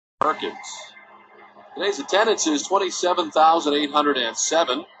Perkins. Today's attendance is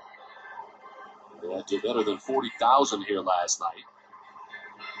 27,807. They did better than 40,000 here last night.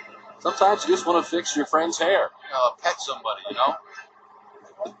 Sometimes you just want to fix your friend's hair. Pet somebody, you know?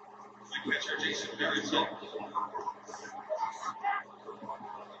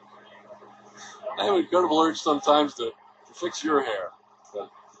 I have an incredible urge sometimes to fix your hair,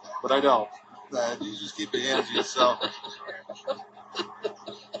 but I don't. You just keep your hands to yourself.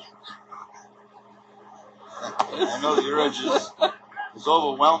 I know the urge is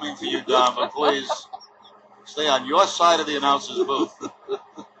overwhelming for you, Don, but please stay on your side of the announcer's booth.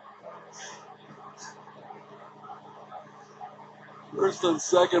 First and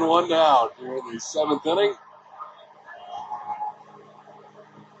second, one down here in the seventh inning.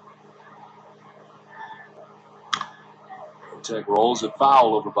 Tech rolls it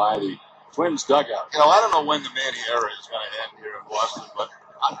foul over by the Twins dugout. You know, I don't know when the Manny era is going to end here in Boston, but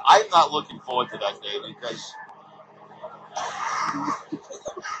I'm not looking forward to that day because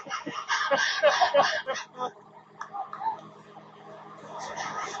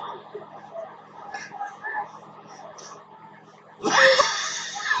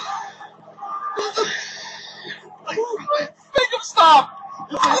Make him stop!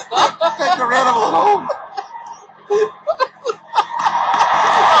 take your animal at home.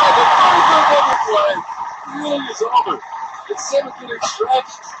 Really is over. It's 7th inning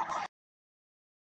stretch.